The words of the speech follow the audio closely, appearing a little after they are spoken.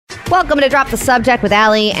Welcome to Drop the Subject with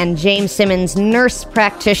Allie and James Simmons, nurse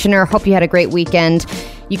practitioner. Hope you had a great weekend.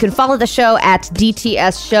 You can follow the show at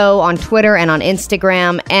DTS Show on Twitter and on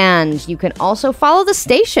Instagram. And you can also follow the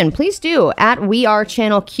station. Please do, at We Are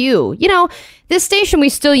Channel Q. You know, this station, we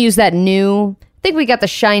still use that new... I think we got the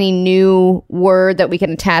shiny new word that we can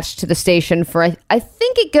attach to the station for, I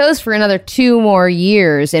think it goes for another 2 more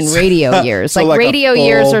years in radio years. So like radio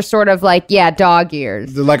years are sort of like, dog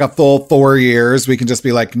years. Like a full 4 years, we can just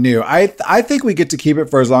be like new. I think we get to keep it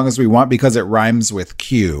for as long as we want because it rhymes with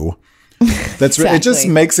Q. That's Exactly. It just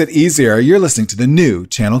makes it easier. You're listening to the new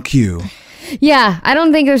Channel Q. Yeah, I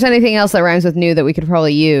don't think there's anything else that rhymes with new that we could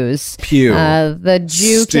probably use. Pew. The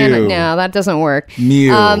Jew Stew. can no, that doesn't work.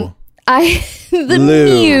 Mew. The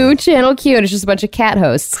Lou. new Channel Q, and it's just a bunch of cat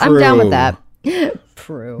hosts. Prue. I'm down with that.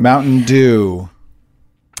 Prue. Mountain Dew.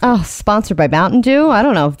 Oh, sponsored by Mountain Dew? I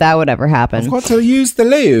don't know if that would ever happen. What to use the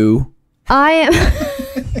loo? I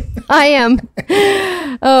am.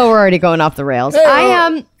 Oh, we're already going off the rails.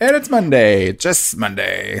 And it's Monday. Just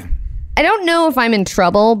Monday. I don't know if I'm in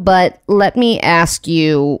trouble, but let me ask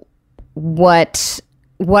you what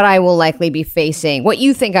I will likely be facing, what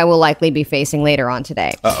you think I will likely be facing later on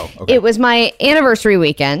today. Uh-oh. Okay. It was my anniversary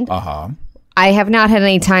weekend. Uh-huh. I have not had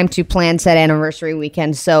any time to plan said anniversary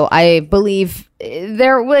weekend, so I believe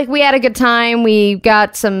we had a good time. We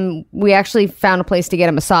actually found a place to get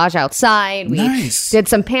a massage outside. We Nice. did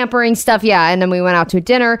some pampering stuff, and then we went out to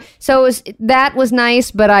dinner. So that was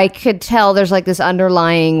nice, but I could tell there's like this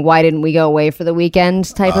underlying why didn't we go away for the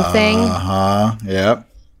weekend type of thing. Uh-huh. Yep.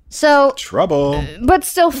 So, Trouble. but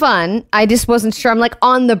still fun. I just wasn't sure. I'm like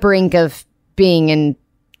on the brink of being in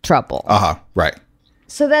trouble. Uh-huh. Right.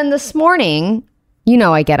 So then this morning,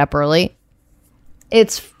 I get up early.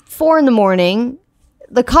 It's 4 a.m.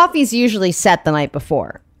 The coffee's usually set the night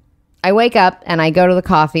before. I wake up and I go to the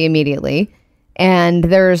coffee immediately, and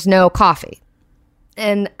there's no coffee.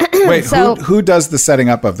 And Wait, so who does the setting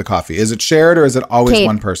up of the coffee? Is it shared or is it always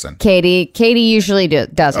one person? Katie usually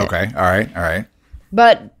does it. Okay. All right.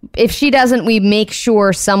 But if she doesn't, we make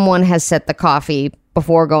sure someone has set the coffee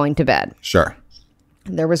before going to bed. Sure.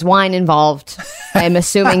 There was wine involved. I'm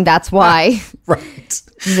assuming that's why Right.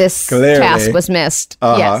 this Clearly. task was missed.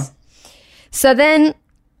 Uh-huh. Yes. So then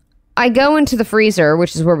I go into the freezer,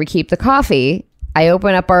 which is where we keep the coffee. I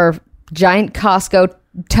open up our giant Costco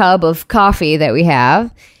tub of coffee that we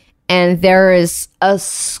have, and there is a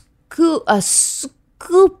scoopette,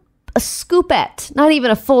 not even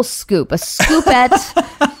a full scoop, a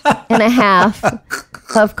scoopette and a half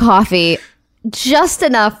of coffee, just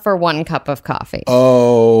enough for 1 cup of coffee.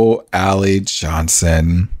 Oh, Allie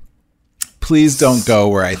Johnson. Please don't go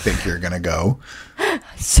where I think you're going to go.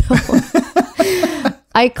 So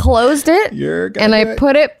I closed it and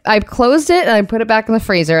I closed it and I put it back in the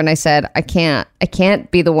freezer, and I said, I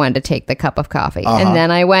can't be the one to take the cup of coffee. Uh-huh. And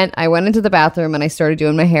then I went into the bathroom and I started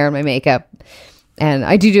doing my hair and my makeup. And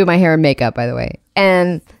I do my hair and makeup, by the way.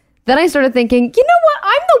 And then I started thinking, you know what?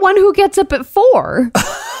 I'm the one who gets up at 4.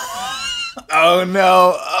 Oh,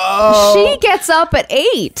 no. Oh. She gets up at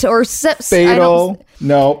 8 or 6. Fatal.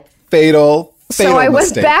 No. Fatal. So I went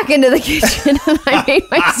mistake. back into the kitchen and I made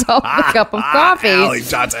myself a cup of coffee. Allie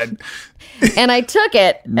Johnson. And I took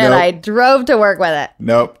it Nope. and I drove to work with it.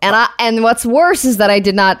 Nope. And what's worse is that I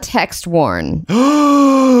did not text Warren.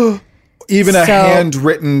 Even a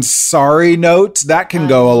handwritten sorry note, that can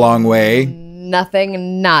go a long way.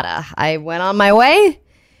 Nothing, nada. I went on my way,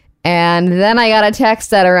 and then I got a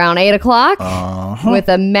text at around 8 o'clock with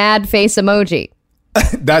a mad face emoji.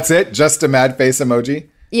 That's it? Just a mad face emoji?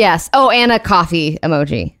 Yes. Oh, and a coffee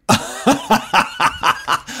emoji.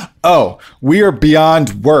 Oh, we are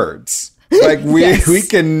beyond words. Like Yes.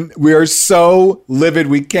 we are so livid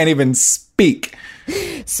we can't even speak.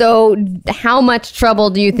 So how much trouble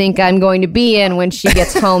do you think I'm going to be in when she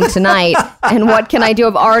gets home tonight? And what can I do?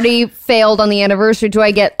 I've already failed on the anniversary. Do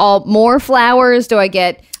I get more flowers?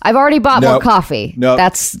 I've already bought more coffee. No,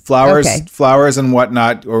 That's flowers, okay. flowers and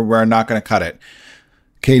whatnot, or we're not going to cut it.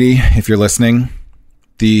 Katie, if you're listening,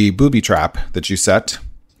 the booby trap that you set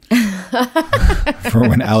for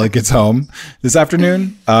when Allie gets home this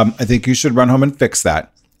afternoon, I think you should run home and fix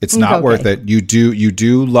that. It's not worth it. You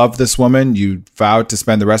do love this woman. You vowed to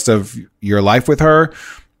spend the rest of your life with her.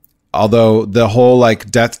 Although the whole like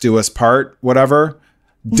death do us part, whatever,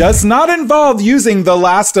 does not involve using the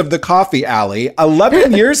last of the coffee, Allie.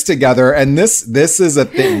 11 years together, and this is a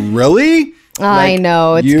thing. Really? I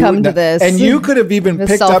know. It's come to this. And you could have even The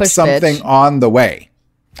picked up selfish something bitch. on the way.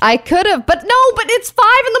 I could have, but it's 5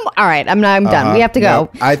 in the morning. All right, I'm done. We have to go.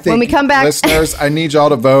 No, I think when we come back, listeners, I need y'all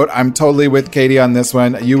to vote. I'm totally with Katie on this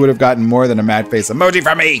one. You would have gotten more than a mad face emoji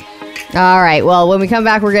from me. All right. Well, when we come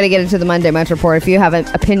back, we're going to get into the Monday Munch Report. If you have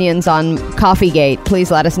opinions on Coffeegate,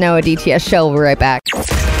 please let us know at DTS Show. We'll be right back.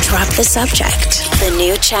 Drop the subject. The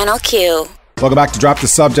new Channel Q. Welcome back to Drop the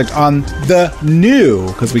Subject on the new,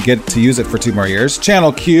 because we get to use it for 2 more years,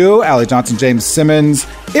 Channel Q. Allie Johnson, James Simmons.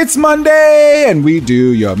 It's Monday, and we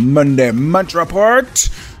do your Monday Munch Report,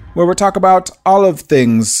 where we talk about all the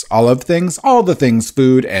things,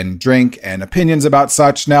 food and drink and opinions about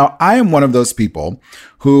such. Now, I am one of those people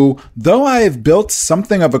who, though I have built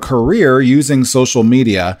something of a career using social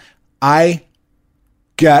media, I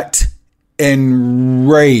get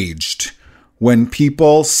enraged when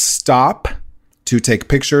people stop to take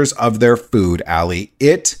pictures of their food, Allie.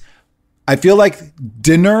 I feel like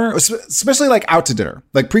dinner, especially like out to dinner,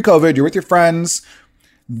 like pre-COVID, you're with your friends.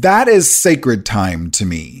 That is sacred time to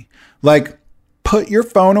me. Like, put your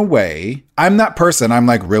phone away. I'm that person. I'm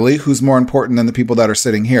like, really? Who's more important than the people that are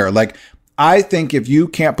sitting here? Like, I think if you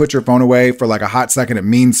can't put your phone away for like a hot second, it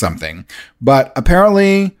means something. But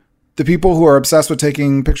apparently, the people who are obsessed with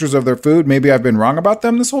taking pictures of their food, maybe I've been wrong about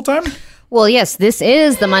them this whole time. Well, yes, this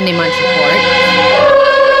is the Monday Munch Report.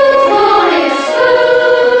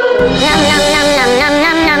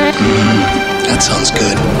 That sounds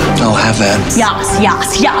good. I'll have that. Yes.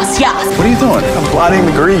 What are you doing? I'm blotting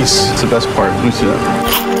the grease. It's the best part. Let me see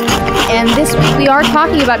that. And this week we are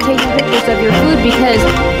talking about taking pictures of your food because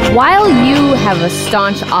while you have a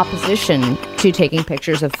staunch opposition to taking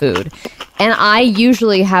pictures of food, and I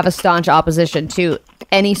usually have a staunch opposition to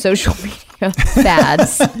any social media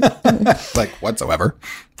fads. Like whatsoever.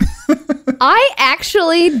 I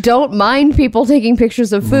actually don't mind people taking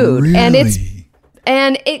pictures of food. Really?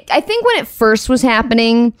 And I think when it first was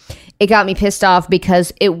happening, it got me pissed off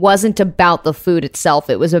because it wasn't about the food itself.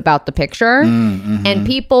 It was about the picture. Mm-hmm. And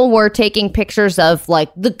people were taking pictures of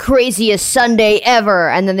like the craziest sundae ever.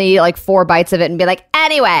 And then they eat like 4 bites of it and be like,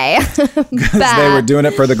 anyway. Because they were doing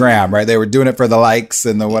it for the gram, right? They were doing it for the likes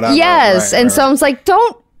and the whatever. Yes. Right, and so I was like,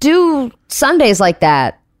 don't do sundaes like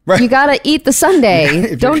that. Right. You got to eat the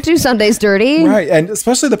sundae. Don't do sundaes dirty. Right. And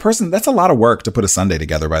especially the person, that's a lot of work to put a sundae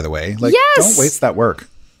together, by the way. Like, yes. Don't waste that work.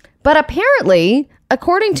 But apparently,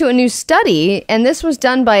 according to a new study, and this was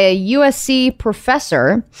done by a USC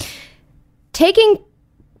professor, taking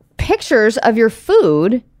pictures of your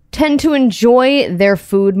food tend to enjoy their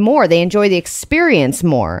food more. They enjoy the experience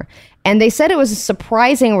more. And they said it was a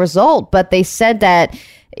surprising result, but they said that,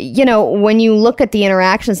 you know, when you look at the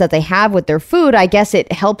interactions that they have with their food, I guess it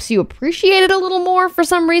helps you appreciate it a little more for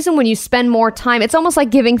some reason when you spend more time. It's almost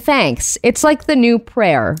like giving thanks. It's like the new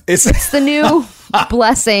prayer. It's the new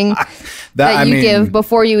blessing that you give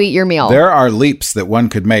before you eat your meal. There are leaps that one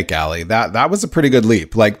could make, Allie. That was a pretty good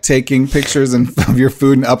leap. Like taking pictures of your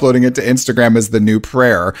food and uploading it to Instagram is the new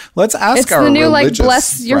prayer. Let's ask our religious like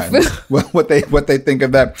bless your food. what they think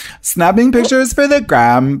of that. Snapping pictures for the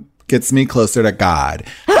gram gets me closer to God.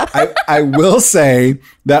 I will say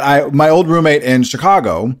that my old roommate in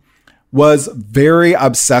Chicago was very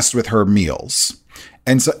obsessed with her meals.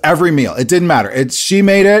 And so every meal, it didn't matter. She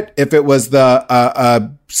made it. If it was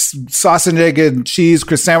the sausage, egg, and cheese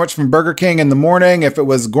sandwich from Burger King in the morning, if it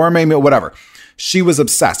was gourmet meal, whatever, she was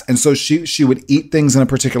obsessed. And so she would eat things in a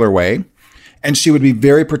particular way. And she would be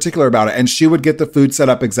very particular about it. And she would get the food set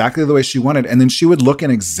up exactly the way she wanted. And then she would look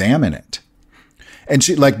and examine it. And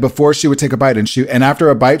she, like, before she would take a bite, and after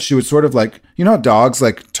a bite, she would sort of like, you know, how dogs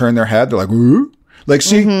like turn their head, they're like, ooh. Like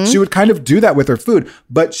she would kind of do that with her food,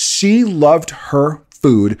 but she loved her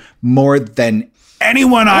food more than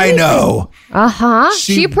anyone I know.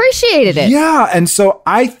 She appreciated it. Yeah. And so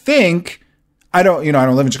I think, I don't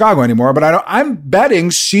live in Chicago anymore, but I'm betting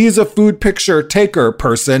she's a food picture taker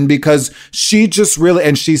person because she just really,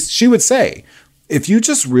 and she would say, if you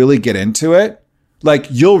just really get into it, like,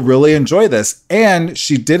 you'll really enjoy this. And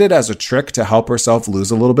she did it as a trick to help herself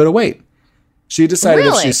lose a little bit of weight. She decided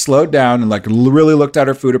if she slowed down and like really looked at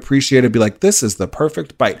her food, appreciated, be like, this is the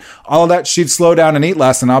perfect bite. All of that, she'd slow down and eat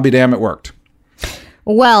less, and I'll be damn, it worked.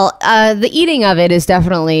 Well, the eating of it is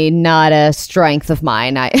definitely not a strength of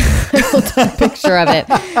mine. I will take a picture of it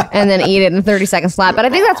and then eat it in 30 seconds flat. But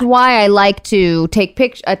I think that's why I like to take a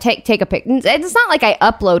picture. It's not like I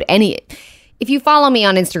upload any. If you follow me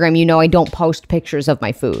on Instagram, you know I don't post pictures of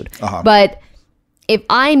my food. But if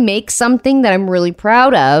I make something that I'm really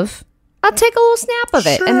proud of, I'll take a little snap of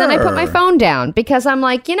it. Sure. And then I put my phone down because I'm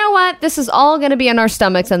like, you know what? This is all going to be in our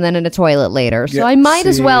stomachs and then in a toilet later. So I might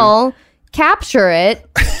as well capture it.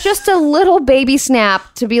 Just a little baby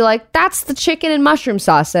snap to be like, that's the chicken and mushroom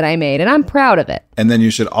sauce that I made. And I'm proud of it. And then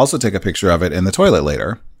you should also take a picture of it in the toilet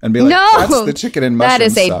later. And be like, that's the chicken and mushroom That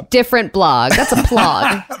is a stuff. different blog. That's a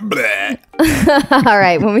plug. All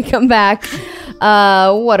right, when we come back,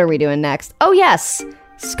 What are we doing next? Oh, yes.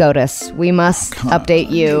 SCOTUS. We must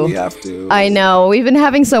update you. We have to. I know. We've been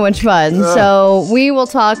having so much fun. So we will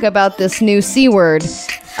talk about this new C word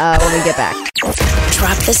when we get back.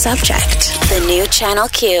 Drop the subject. The new Channel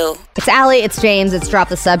Q. It's Allie, it's James, it's Drop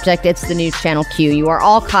the Subject, it's the new Channel Q. You are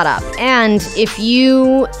all caught up. And if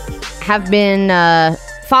you have been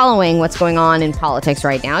following what's going on in politics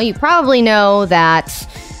right now, you probably know that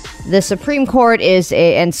the Supreme Court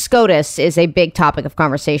and SCOTUS is a big topic of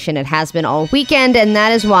conversation. It has been all weekend, and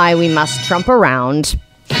that is why we must trump around.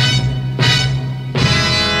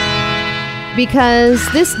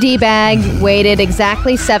 Because this D-bag waited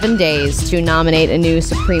exactly 7 days to nominate a new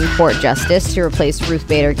Supreme Court justice to replace Ruth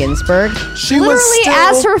Bader Ginsburg. She literally was still,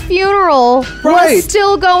 as her funeral was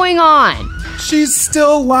still going on. She's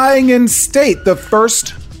still lying in state. The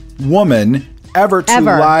first woman ever to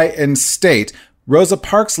lie in state. Rosa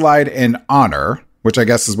Parks lied in honor, which I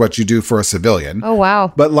guess is what you do for a civilian. Oh,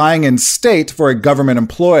 wow. But lying in state for a government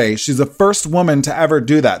employee, she's the first woman to ever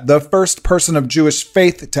do that. The first person of Jewish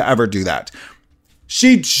faith to ever do that.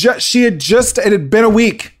 It had been a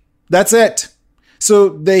week. That's it. So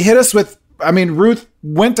they hit us with, Ruth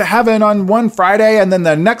went to heaven on one Friday, and then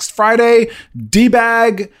the next Friday,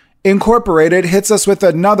 D-Bag Incorporated hits us with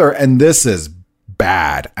another, and this is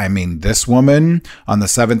bad. This woman on the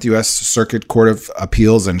 7th U.S. Circuit Court of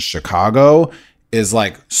Appeals in Chicago is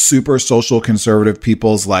like super social conservative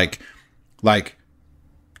people's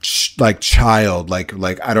child,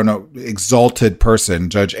 I don't know, exalted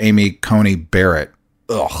person, Judge Amy Coney Barrett.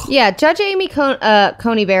 Ugh. Yeah, Judge Amy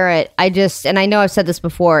Coney Barrett, and I know I've said this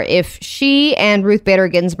before, if she and Ruth Bader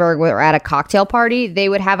Ginsburg were at a cocktail party, they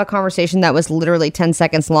would have a conversation that was literally 10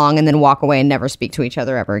 seconds long and then walk away and never speak to each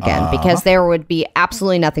other ever again, because there would be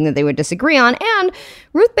absolutely nothing that they would disagree on. And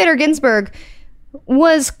Ruth Bader Ginsburg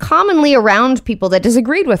was commonly around people that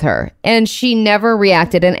disagreed with her, and she never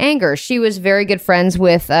reacted in anger. She was very good friends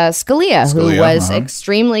with Scalia, who was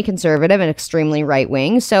extremely conservative and extremely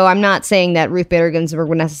right-wing. So I'm not saying that Ruth Bader Ginsburg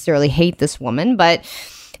would necessarily hate this woman, but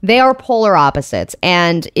they are polar opposites,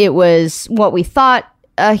 and it was what we thought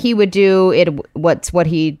he would do. What's what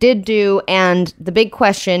he did do, and the big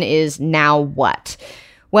question is now what?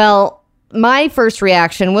 Well, my first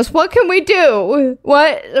reaction was, what can we do?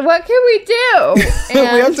 What can we do? We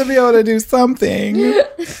have to be able to do something.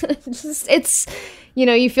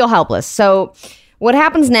 You feel helpless. So what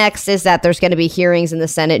happens next is that there's going to be hearings in the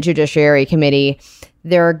Senate Judiciary Committee.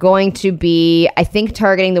 They're going to be, I think,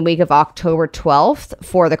 targeting the week of October 12th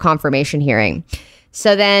for the confirmation hearing.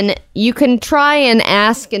 So then you can try and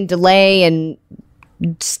ask and delay and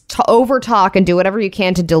over-talk and do whatever you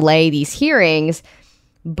can to delay these hearings.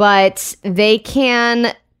 But they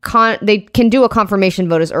can do a confirmation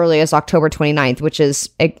vote as early as October 29th, which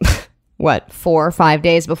is 4 or 5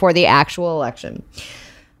 days before the actual election.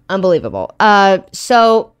 Unbelievable.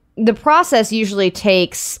 So the process usually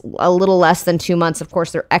takes a little less than 2 months. Of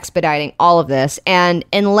course, they're expediting all of this, and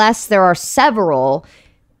unless there are several,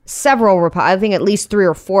 I think at least 3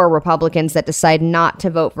 or 4 Republicans that decide not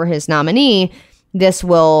to vote for his nominee, this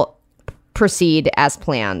will proceed as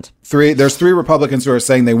planned. There's 3 Republicans who are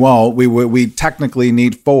saying they won't. We technically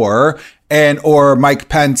need 4, or Mike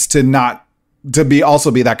Pence to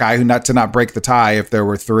also be that guy who to not break the tie if there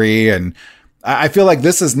were 3. And I feel like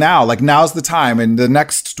this is now's the time. And the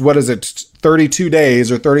next, 32 days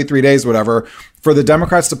or 33 days, whatever, for the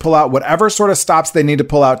Democrats to pull out whatever sort of stops they need to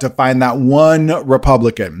pull out to find that one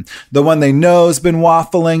Republican, the one they know has been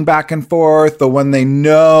waffling back and forth, the one they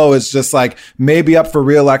know is just maybe up for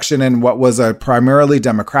re-election in what was a primarily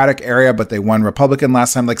Democratic area, but they won Republican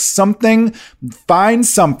last time. Find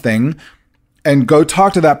something and go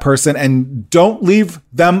talk to that person, and don't leave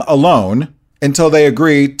them alone until they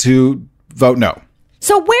agree to vote no.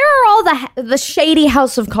 So where are all the shady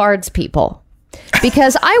House of Cards people?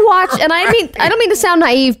 Because I watch, and I don't mean to sound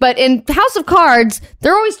naive, but in House of Cards,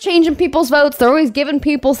 they're always changing people's votes. They're always giving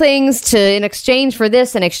people things in exchange for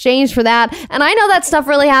this, in exchange for that. And I know that stuff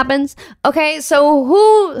really happens. Okay, so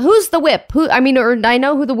who's the whip? I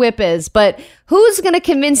know who the whip is, but who's going to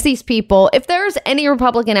convince these people? If there's any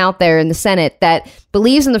Republican out there in the Senate that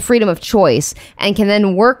believes in the freedom of choice and can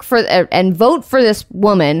then work for and vote for this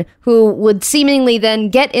woman who would seemingly then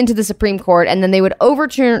get into the Supreme Court, and then they would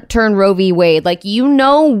overturn Roe v. Wade, you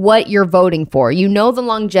know what you're voting for. You know the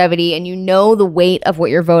longevity and you know the weight of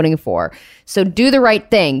what you're voting for. So do the right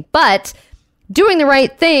thing. But doing the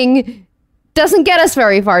right thing doesn't get us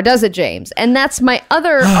very far, does it, James? And that's my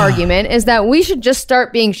other argument, is that we should just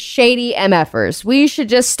start being shady MFers. We should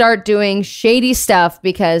just start doing shady stuff,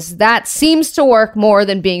 because that seems to work more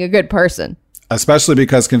than being a good person. especially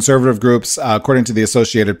because conservative groups, according to the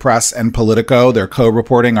Associated Press and Politico, their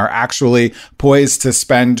co-reporting, are actually poised to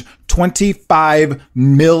spend $25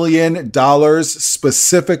 million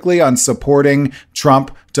specifically on supporting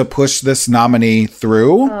Trump to push this nominee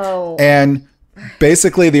through. Oh. And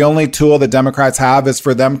basically the only tool that Democrats have is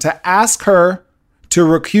for them to ask her to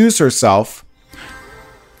recuse herself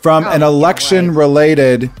from an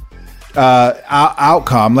election-related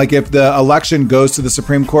outcome. Like if the election goes to the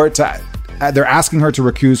Supreme Court, they're asking her to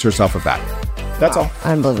recuse herself of that. That's all.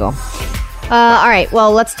 Unbelievable. All right,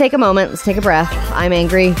 well, let's take a moment. Let's take a breath. I'm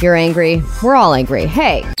angry. You're angry. We're all angry.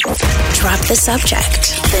 Hey. Drop the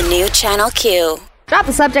subject. The new Channel Q. Drop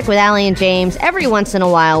the subject with Allie and James. Every once in a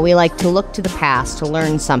while, we like to look to the past to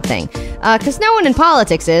learn something. Because no one in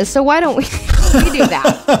politics is, so why don't we do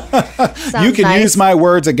that? You can use my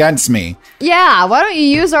words against me. Yeah, why don't you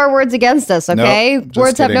use our words against us, okay? Nope,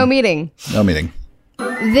 words kidding. have no meaning. No meaning.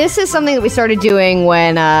 This is something that we started doing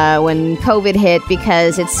when COVID hit,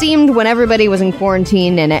 because it seemed when everybody was in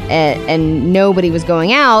quarantine and nobody was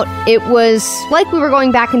going out, it was like we were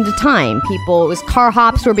going back into time. It was car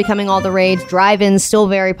hops were becoming all the rage, drive-ins still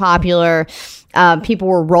very popular. People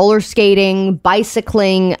were roller skating,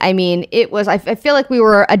 bicycling. I mean, it was. I feel like we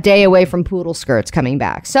were a day away from poodle skirts coming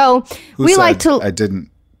back. So like to. I didn't.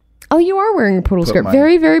 Oh, you are wearing a poodle skirt.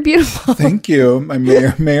 Very, very beautiful. Thank you. I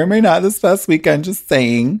may or may not this past weekend, just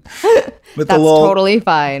saying. With That's a little totally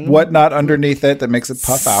fine. Whatnot underneath it that makes it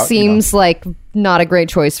puff out. Seems like not a great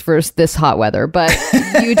choice for this hot weather, but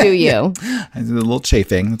you do you. A little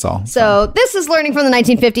chafing, that's all. So this is Learning from the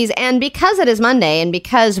 1950s, and because it is Monday, and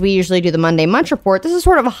because we usually do the Monday Munch Report, this is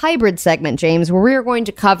sort of a hybrid segment, James, where we are going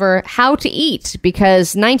to cover how to eat,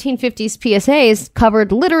 because 1950s PSAs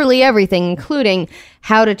covered literally everything, including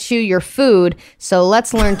how to chew your food. So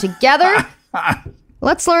let's learn together.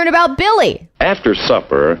 Let's learn about Billy. After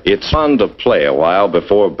supper, it's fun to play a while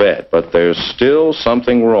before bed, but there's still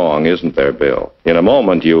something wrong, isn't there, Bill? In a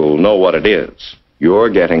moment, you'll know what it is. You're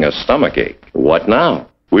getting a stomachache. What now?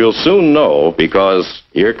 We'll soon know, because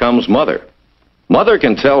here comes Mother. Mother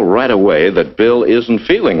can tell right away that Bill isn't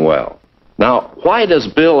feeling well. Now, why does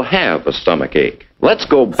Bill have a stomachache? Let's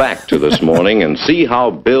go back to this morning and see how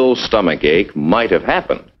Bill's stomachache might have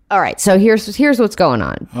happened. All right, so here's what's going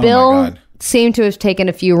on. Oh, Bill my God. seemed to have taken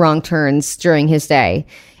a few wrong turns during his day.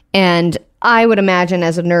 And I would imagine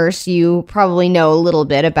as a nurse, you probably know a little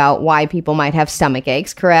bit about why people might have stomach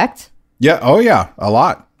aches, correct? Yeah. Oh, yeah. A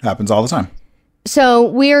lot. Happens all the time. So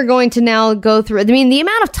we are going to now go through, the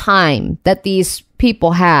amount of time that these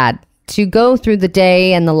people had to go through the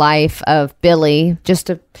day and the life of Billy, just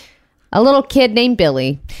a little kid named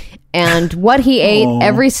Billy, and what he ate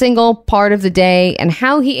every single part of the day and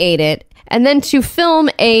how he ate it. And then to film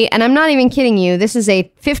and I'm not even kidding you, this is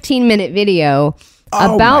a 15-minute video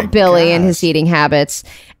about Billy and his eating habits.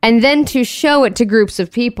 And then to show it to groups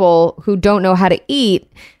of people who don't know how to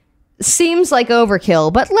eat seems like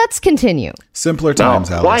overkill, but let's continue. Simpler times,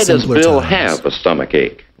 Now, Alex. why does Simpler Bill times. have a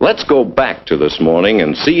stomachache? Let's go back to this morning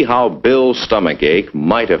and see how Bill's stomachache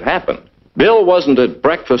might have happened. Bill wasn't at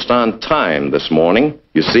breakfast on time this morning.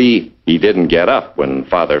 You see, he didn't get up when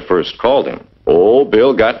Father first called him. Oh,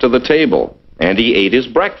 Bill got to the table, and he ate his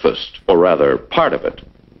breakfast, or rather, part of it.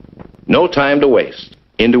 No time to waste.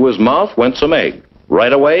 Into his mouth went some egg.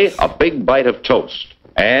 Right away, a big bite of toast.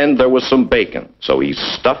 And there was some bacon, so he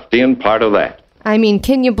stuffed in part of that. I mean,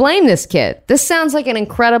 can you blame this kid? This sounds like an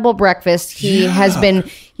incredible breakfast. He has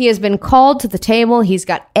been called to the table. He's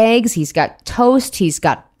got eggs, he's got toast, he's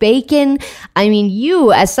got bacon. I mean,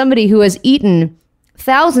 you, as somebody who has eaten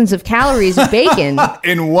thousands of calories of bacon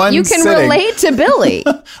In one you can sitting. relate to Billy.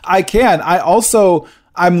 I can.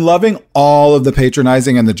 I'm loving all of the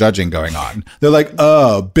patronizing and the judging going on. They're like,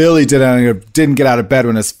 oh, Billy didn't get out of bed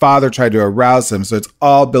when his father tried to arouse him, so it's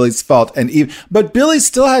all Billy's fault. But Billy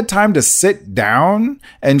still had time to sit down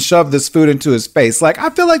and shove this food into his face. Like, I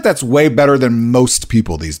feel like that's way better than most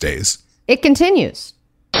people these days. It continues.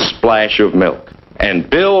 Splash of milk. And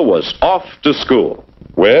Bill was off to school.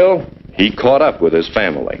 Well, he caught up with his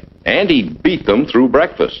family, and he beat them through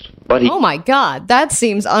breakfast. But Oh my God, that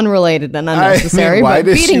seems unrelated and unnecessary. why But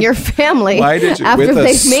did beating you- your family Why did you, after with a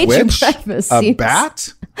they've made you switch, breakfast a seems...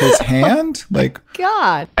 bat, his hand? Like,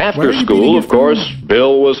 God. Why are after you beating school, your of course,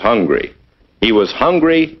 Bill was hungry. He was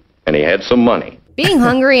hungry, and he had some money. Being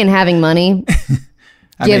hungry and having money,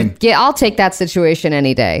 I mean, I'll take that situation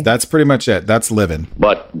any day. that's pretty much it. That's living.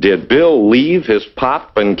 But did Bill leave his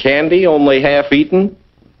pop and candy only half eaten?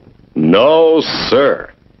 No, sir.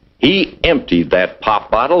 He emptied that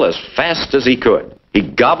pop bottle as fast as he could. He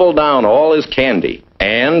gobbled down all his candy.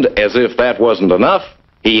 And, as if that wasn't enough,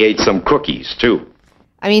 he ate some cookies, too.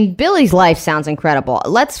 I mean, Billy's life sounds incredible.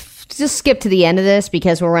 Let's just skip to the end of this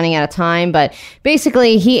because we're running out of time. But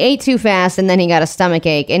basically, he ate too fast and then he got a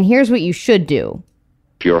stomachache. And here's what you should do.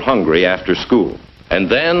 If you're hungry after school. And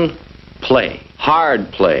then play.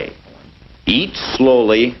 Hard play. Eat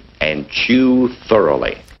slowly and chew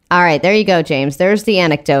thoroughly. All right, there you go, James. There's the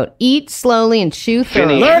anecdote. Eat slowly and chew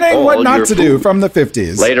thoroughly. Learning what not to do from the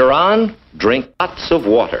 50s. Later on, drink lots of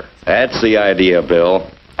water. That's the idea, Bill.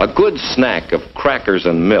 A good snack of crackers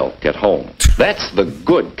and milk at home. That's the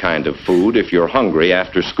good kind of food if you're hungry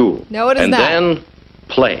after school. No, it is and not. And then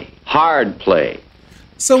play. Hard play.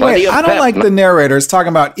 So Plenty wait, of I don't pep. like the narrators talking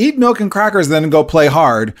about eat milk and crackers, then go play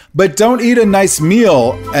hard, but don't eat a nice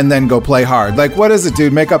meal and then go play hard. Like, what is it,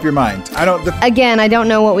 dude? Make up your mind. Again, I don't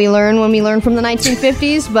know what we learned when we learned from the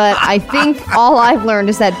 1950s, but I think all I've learned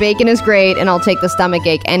is that bacon is great and I'll take the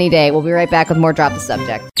stomachache any day. We'll be right back with more Drop the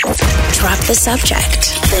Subject. Drop the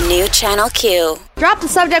Subject. The new Channel Q. Drop the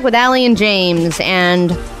Subject with Allie and James,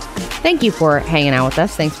 and thank you for hanging out with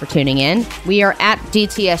us. Thanks for tuning in. We are at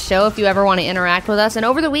DTS Show if you ever want to interact with us. And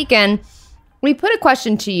over the weekend, we put a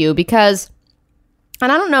question to you because,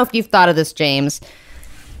 and I don't know if you've thought of this, James,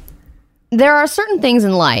 there are certain things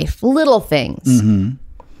in life, little things. Mm-hmm.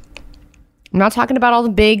 I'm not talking about all the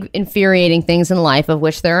big, infuriating things in life, of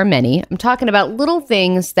which there are many. I'm talking about little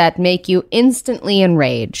things that make you instantly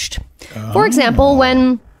enraged. Oh. For example,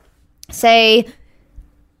 when, say,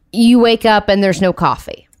 you wake up and there's no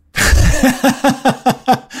coffee.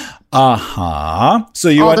 So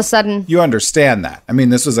you all of a sudden you understand that. I mean,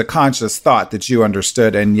 this was a conscious thought that you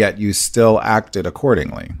understood, and yet you still acted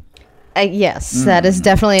accordingly. Yes, that is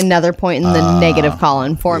definitely another point in the negative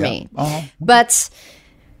column for me. Uh-huh. But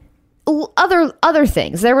other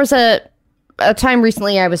things. There was a time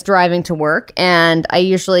recently I was driving to work, and I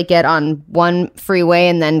usually get on one freeway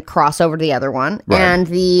and then cross over to the other one. Right. And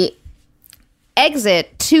the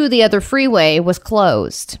exit to the other freeway was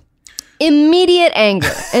closed. Immediate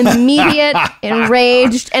anger, immediate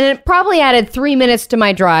enraged, and it probably added 3 minutes to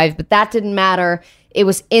my drive, but that didn't matter. It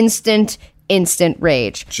was instant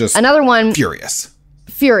rage. Just another one. Furious.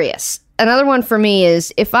 Another one for me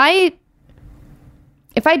is if I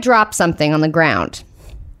drop something on the ground,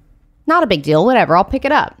 not a big deal, whatever, I'll pick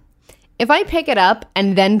it up. If I pick it up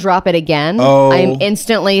and then drop it again, I'm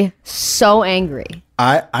instantly so angry.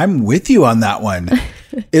 I'm with you on that one.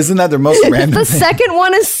 Isn't that the most random The thing? second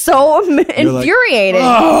one is so infuriating.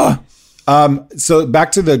 So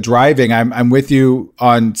back to the driving, I'm with you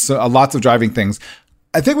on lots of driving things.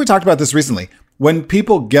 I think we talked about this recently. When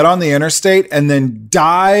people get on the interstate and then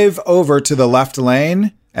dive over to the left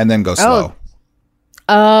lane and then go slow.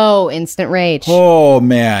 Oh, instant rage. Oh,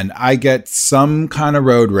 man. I get some kind of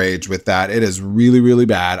road rage with that. It is really, really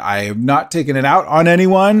bad. I have not taken it out on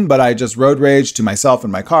anyone, but I just road rage to myself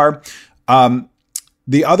in my car.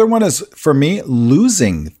 The other one is, for me,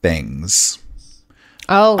 losing things.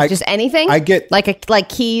 Oh, just anything? I get like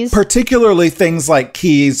keys? Particularly things like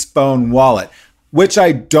keys, phone, wallet, which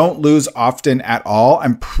I don't lose often at all.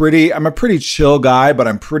 I'm a pretty chill guy, but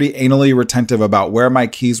I'm pretty anally retentive about where my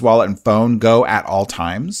keys, wallet, and phone go at all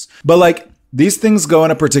times. But like, these things go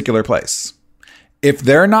in a particular place. If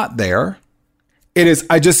they're not there,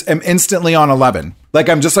 I just am instantly on 11. Like,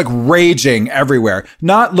 I'm just like raging everywhere,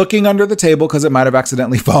 not looking under the table because it might have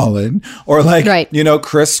accidentally fallen, or like, right.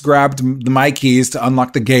 Chris grabbed my keys to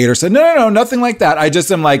unlock the gate or said, no, nothing like that. I just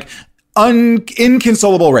am like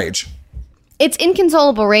inconsolable rage. It's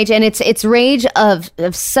inconsolable rage, and it's rage of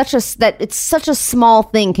such a small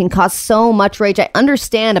thing can cause so much rage. I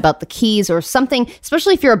understand about the keys or something,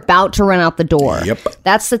 especially if you're about to run out the door. Yep.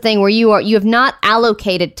 That's the thing where you have not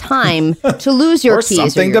allocated time to lose your or keys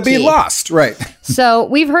something or your to be lost, right? So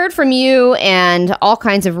we've heard from you and all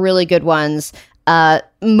kinds of really good ones.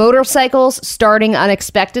 Motorcycles starting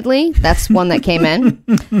unexpectedly. That's one that came in.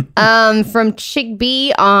 From Chick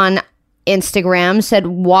B on Instagram said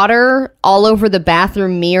water all over the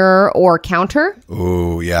bathroom mirror or counter.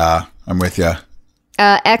 Oh, yeah. I'm with you.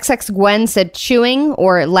 XX Gwen said chewing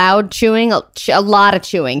or loud chewing. A lot of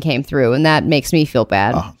chewing came through, and that makes me feel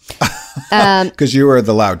bad. Because you are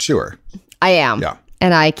the loud chewer. I am. Yeah.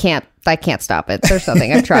 And I can't stop it. There's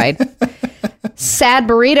something I've tried. Sad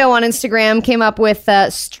Burrito on Instagram came up with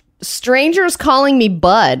strangers calling me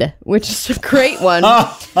bud, which is a great one.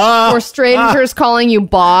 Or strangers calling you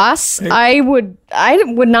boss. I would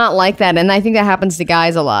not like that, and I think that happens to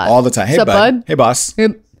guys a lot. All the time. Hey, bud. Hey, boss.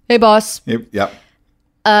 Hey, boss. Yep.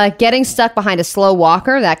 Getting stuck behind a slow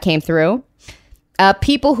walker, that came through.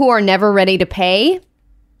 People who are never ready to pay.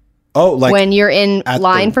 Oh, like when you're in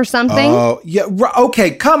line for something. Oh, yeah.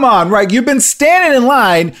 Okay, come on. Right. You've been standing in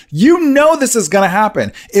line. You know this is going to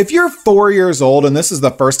happen. If you're 4 years old and this is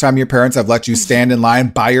the first time your parents have let you stand in line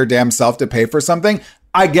by your damn self to pay for something,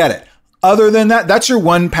 I get it. Other than that, that's your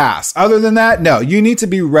one pass. Other than that, no, you need to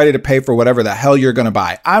be ready to pay for whatever the hell you're going to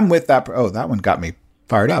buy. I'm with that. Oh, that one got me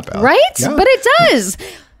fired up. Al. Right? Yeah. But it does.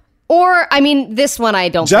 Or, I mean, this one I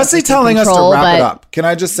don't Jesse think telling control, us to wrap it up. Can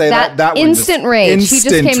I just say that one instant rage. She just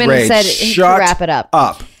came in and said to wrap it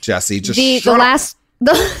up. Jesse. Just the shut last up.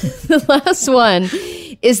 the last one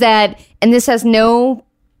is that, and this has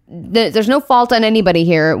there's no fault on anybody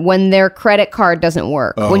here when their credit card doesn't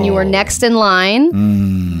work. When you are next in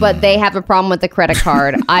line, but they have a problem with the credit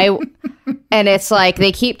card. And it's like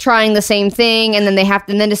they keep trying the same thing, and then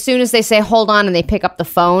and then as soon as they say hold on and they pick up the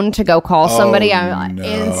phone to go call somebody, I'm like,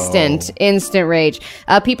 instant rage.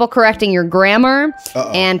 People correcting your grammar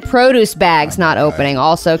and produce bags not opening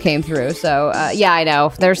also came through. So yeah, I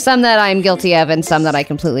know there's some that I'm guilty of and some that I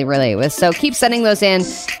completely relate with. So keep sending those in.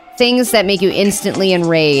 Things that make you instantly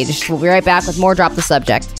enraged. We'll be right back with more Drop the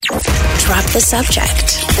Subject. Drop the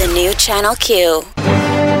Subject. The new Channel Q.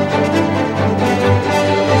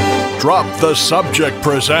 Drop the Subject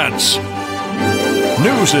presents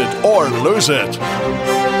News It or Lose It.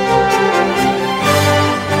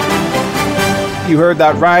 You heard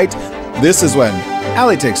that right. This is when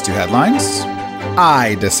Allie takes two headlines.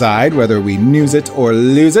 I decide whether we news it or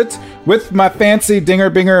lose it with my fancy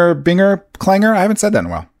dinger, binger, clanger. I haven't said that in a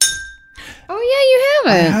while. Oh,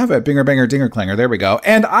 yeah, you haven't. I have it. Binger, banger, dinger, clanger. There we go.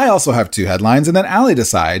 And I also have two headlines. And then Allie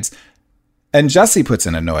decides. And Jesse puts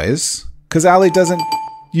in a noise because Allie doesn't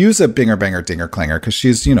use a binger, banger, dinger, clanger because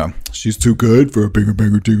she's, she's too good for a binger,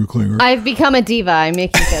 banger, dinger, clanger. I've become a diva. I'm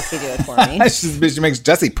making Jesse do it for me. She makes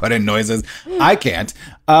Jesse put in noises. I can't.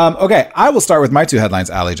 Okay, I will start with my two headlines,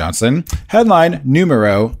 Allie Johnson. Headline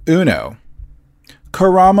numero uno.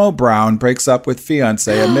 Karamo Brown breaks up with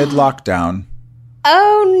fiancé amid lockdown.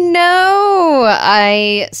 Oh, no.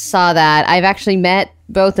 I saw that. I've actually met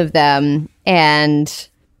both of them, and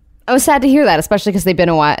I was sad to hear that, especially because they've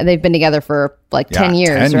been together for like 10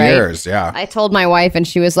 years, 10 right? years, yeah. I told my wife, and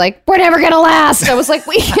she was like, we're never going to last. I was like,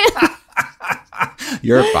 we can't.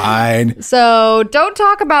 You're fine. So don't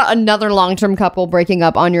talk about another long-term couple breaking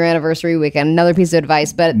up on your anniversary weekend. Another piece of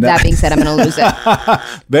advice, but that being said, I'm going to lose it.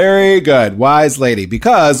 Very good. Wise lady.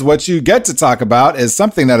 Because what you get to talk about is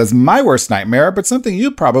something that is my worst nightmare, but something you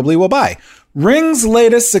probably will buy. Ring's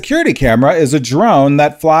latest security camera is a drone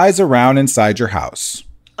that flies around inside your house.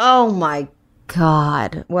 Oh my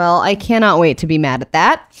God. Well, I cannot wait to be mad at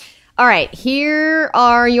that. All right, here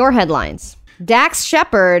are your headlines. Dax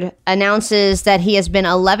Shepard announces that he has been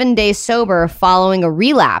 11 days sober following a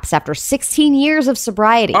relapse after 16 years of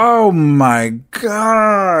sobriety. Oh my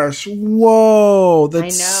gosh. Whoa.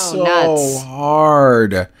 That's so nuts.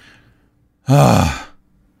 hard. I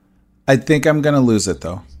think I'm going to lose it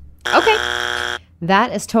though. Okay.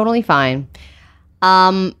 That is totally fine.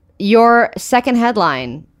 Your second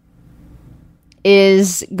headline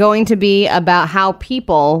is going to be about how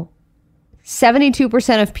 72%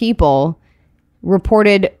 of people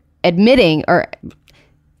reported admitting, or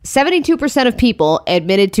 72% of people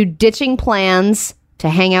admitted to ditching plans to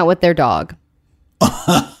hang out with their dog.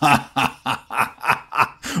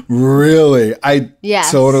 Really? I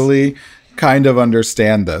Yes. totally kind of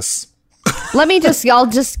understand this. I'll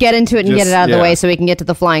just get into it and get it out of the way so we can get to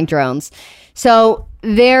the flying drones. So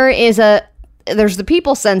there's the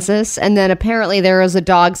people census, and then apparently there is a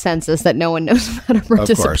dog census that no one knows how to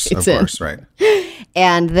participate in. Of course, right.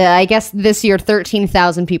 And I guess this year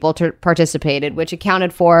 13,000 people participated, which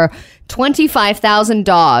accounted for 25,000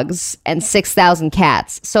 dogs and 6,000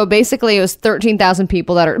 cats. So basically it was 13,000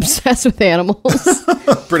 people that are obsessed with animals.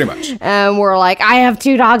 Pretty much. And we're like, I have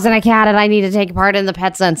 2 dogs and a cat and I need to take part in the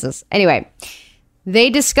pet census. Anyway, they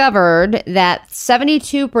discovered that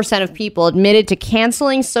 72% of people admitted to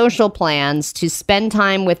canceling social plans to spend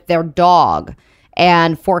time with their dog.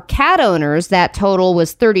 And for cat owners, that total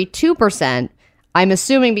was 32%. I'm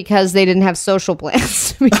assuming because they didn't have social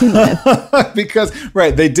plans to begin with. Because,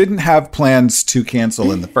 right, they didn't have plans to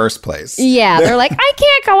cancel in the first place. Yeah, they're like, I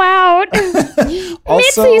can't go out.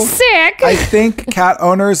 Also, Mitzi's sick. I think cat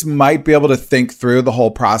owners might be able to think through the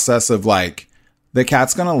whole process of like, the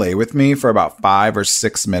cat's going to lay with me for about 5 or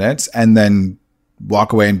 6 minutes and then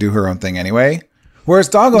walk away and do her own thing anyway. Whereas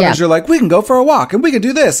dog owners, you're like, we can go for a walk and we can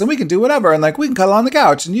do this and we can do whatever. And like, we can cuddle on the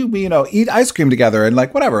couch and you eat ice cream together and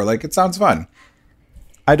like, whatever. Like, it sounds fun.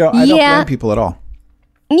 I don't blame people at all.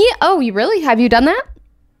 Yeah. Oh, you really? Have you done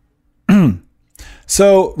that?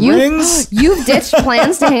 So Ring's You've ditched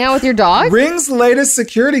plans to hang out with your dog? Ring's latest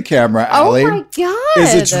security camera, Allie, Oh my God.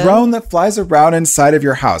 is a drone that flies around inside of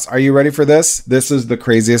your house. Are you ready for this? This is the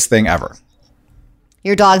craziest thing ever.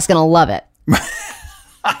 Your dog's going to love it.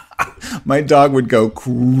 My dog would go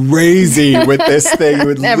crazy with this thing. He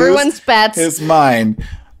would Everyone's lose pets his mind.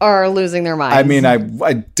 are losing their minds. I mean,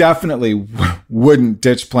 I definitely wouldn't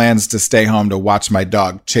ditch plans to stay home to watch my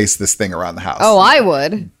dog chase this thing around the house. Oh, I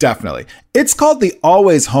would. Definitely. It's called the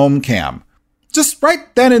Always Home Cam. Just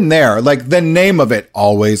right then and there, like the name of it,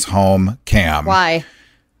 Always Home Cam. Why?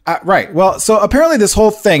 Right. Well, so apparently this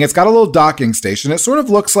whole thing, it's got a little docking station. It sort of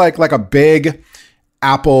looks like a big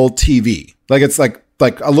Apple TV. Like it's like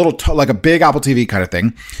a little, like a big Apple TV kind of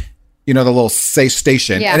thing. You know, the little safe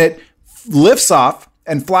station. Yeah. And it lifts off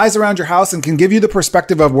and flies around your house and can give you the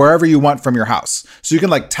perspective of wherever you want from your house. So you can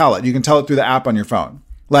like tell it. You can tell it through the app on your phone.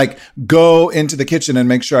 Like, go into the kitchen and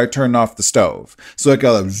make sure I turn off the stove. So it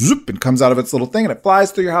goes zoop and comes out of its little thing and it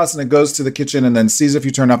flies through your house and it goes to the kitchen and then sees if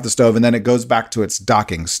you turn off the stove and then it goes back to its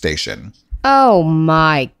docking station. Oh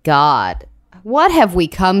my God. What have we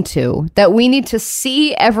come to that we need to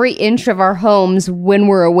see every inch of our homes when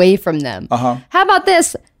we're away from them? Uh-huh. How about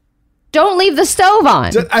this? Don't leave the stove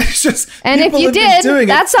on. And if you did,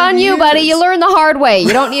 that's on you, buddy. You learned the hard way.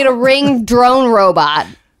 You don't need a Ring drone robot.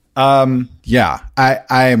 Yeah,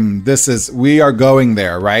 we are going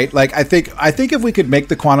there, right? Like, I think if we could make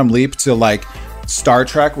the quantum leap to like Star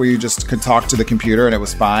Trek, where you just could talk to the computer and it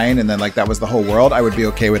was fine, and then like that was the whole world, I would be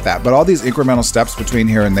okay with that. But all these incremental steps between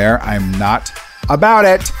here and there, I'm not about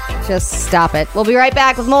it. Just stop it. We'll be right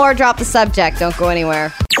back with more Drop the Subject. Don't go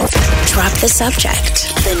anywhere. Drop the Subject.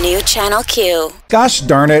 The new Channel Q. Gosh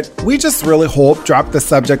darn it. We just really hope, Drop the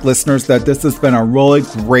Subject listeners, that this has been a really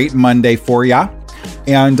great Monday for ya.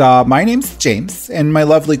 And my name's James, and my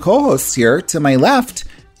lovely co-host here to my left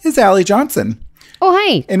is Allie Johnson. Oh,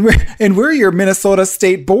 hey. And we're your Minnesota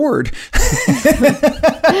State Board.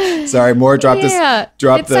 Sorry, more drop this.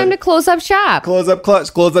 It's time to close up shop. Close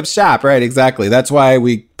up shop. Right, exactly. That's why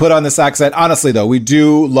we put on this accent. Honestly, though, we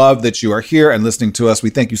do love that you are here and listening to us.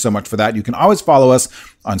 We thank you so much for that. You can always follow us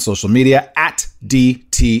on social media at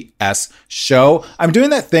DTS Show. I'm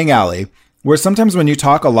doing that thing, Allie, where sometimes when you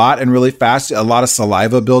talk a lot and really fast, a lot of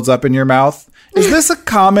saliva builds up in your mouth. Is this a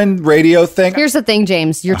common radio thing? Here's the thing,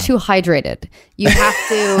 James. You're too hydrated. You have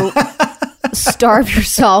to starve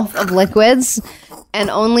yourself of liquids and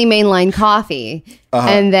only mainline coffee. Uh-huh.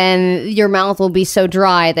 And then your mouth will be so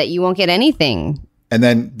dry that you won't get anything. And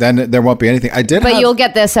then there won't be anything. But you'll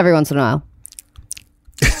get this every once in a while.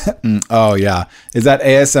 Oh, yeah. Is that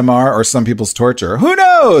ASMR or some people's torture? Who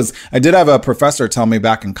knows? I did have a professor tell me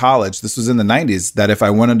back in college, this was in the 90s, that if I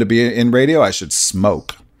wanted to be in radio, I should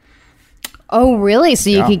smoke. Oh, really? So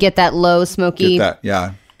you could get that low, smoky... Get that,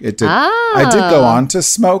 yeah. It did. I did go on to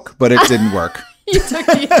smoke, but it didn't work. You took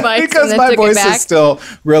the advice because my voice is still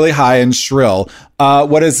really high and shrill.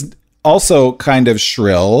 What is also kind of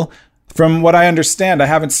shrill, from what I understand, I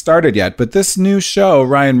haven't started yet, but this new show,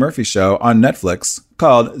 Ryan Murphy show on Netflix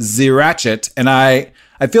called Z Ratchet, and I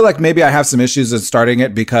feel like maybe I have some issues in starting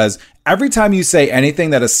it because every time you say anything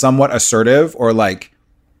that is somewhat assertive or like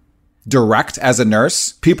direct as a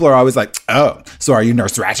nurse, people are always like, oh, so are you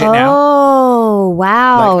Nurse Ratchet now? Oh,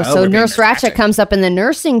 wow. Like, so Nurse Ratchet comes up in the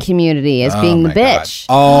nursing community as being the bitch.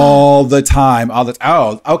 God. All the time.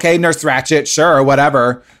 Oh, okay, Nurse Ratchet, sure,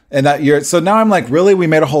 whatever. And so now I'm like, really? We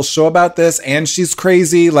made a whole show about this and she's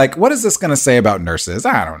crazy. Like, what is this going to say about nurses?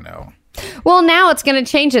 I don't know. Well, now it's going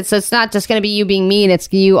to change it. So it's not just going to be you being mean.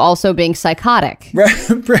 It's you also being psychotic.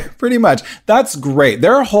 Pretty much. That's great.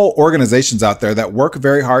 There are whole organizations out there that work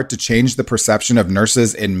very hard to change the perception of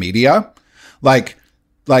nurses in media. Like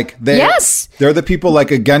they're the people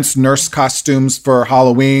like against nurse costumes for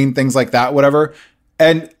Halloween, things like that, whatever.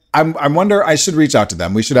 And I wonder, I should reach out to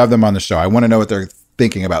them. We should have them on the show. I want to know what they're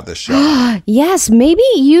thinking about this show. Yes, maybe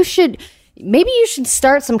you should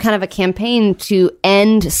start some kind of a campaign to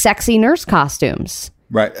end sexy nurse costumes.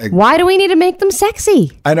 Right. Why do we need to make them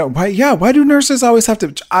sexy? I know. Why do nurses always have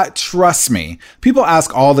to? Trust me. People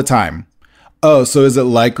ask all the time, oh, so is it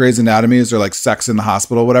like Grey's Anatomy? Is there like sex in the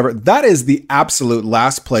hospital, whatever? That is the absolute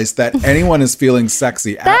last place that anyone is feeling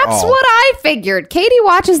sexy at all. That's what I figured. Katie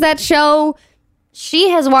watches that show. She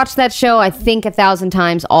has watched that show, I think, 1,000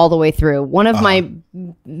 times all the way through. One of my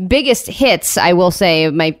biggest hits, I will say,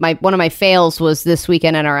 one of my fails was this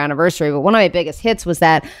weekend at our anniversary, but one of my biggest hits was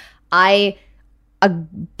that I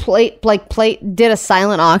did a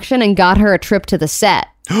silent auction and got her a trip to the set.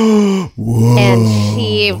 Whoa. And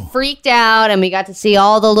she freaked out, and we got to see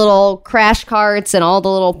all the little crash carts and all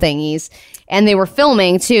the little thingies. And they were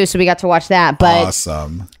filming, too, so we got to watch that. But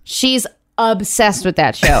awesome. She's obsessed with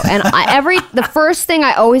that show. And the first thing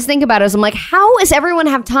I always think about is I'm like, how does everyone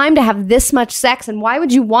have time to have this much sex? And why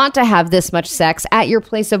would you want to have this much sex at your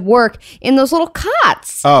place of work in those little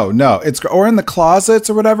cots? Oh, no. Or in the closets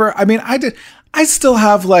or whatever. I mean, I still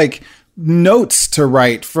have like notes to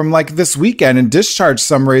write from like this weekend and discharge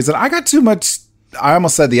summaries. And I got too much. I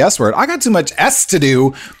almost said the S word. I got too much S to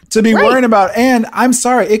do to be worrying about. And I'm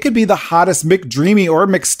sorry, it could be the hottest Mick Dreamy or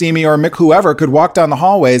Mick Steamy or Mick whoever could walk down the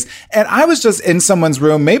hallways. And I was just in someone's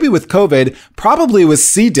room, maybe with COVID, probably with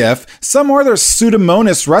C. diff, some other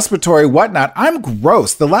Pseudomonas respiratory whatnot. I'm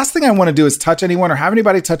gross. The last thing I want to do is touch anyone or have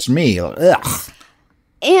anybody touch me. Ugh.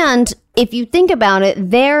 And if you think about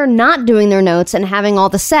it, they're not doing their notes and having all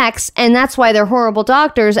the sex, and that's why they're horrible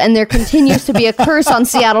doctors, and there continues to be a curse on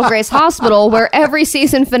Seattle Grace Hospital where every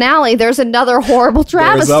season finale there's another horrible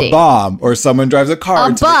travesty. There's a bomb, or someone drives a car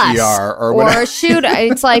into the ER, or whatever. Or a shooter.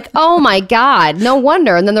 It's like, oh my God, no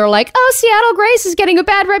wonder. And then they're like, oh, Seattle Grace is getting a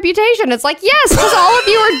bad reputation. It's like, yes, because all of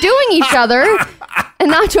you are doing each other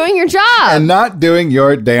and not doing your job. And not doing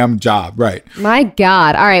your damn job, right. My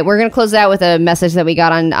God. All right, we're going to close out with a message that we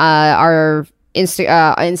got on our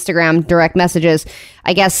Instagram direct messages.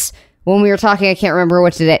 I guess when we were talking, I can't remember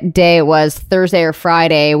which day it was, Thursday or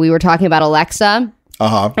Friday, we were talking about Alexa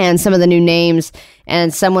and some of the new names.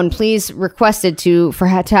 And someone please requested to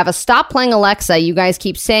have a stop playing Alexa. You guys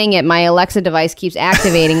keep saying it. My Alexa device keeps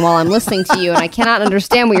activating while I'm listening to you, and I cannot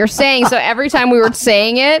understand what you're saying. So every time we were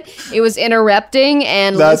saying it, it was interrupting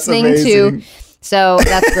and listening amazing. to. So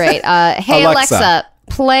that's great. Hey, Alexa,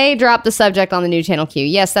 play Drop the Subject on the new Channel Q.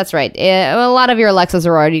 Yes, that's right. A lot of your Alexas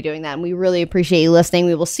are already doing that, and we really appreciate you listening.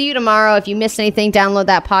 We will see you tomorrow. If you missed anything, download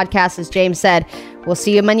that podcast, as James said. We'll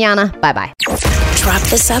see you mañana. Bye-bye. Drop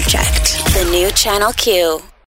the Subject. The new Channel Q.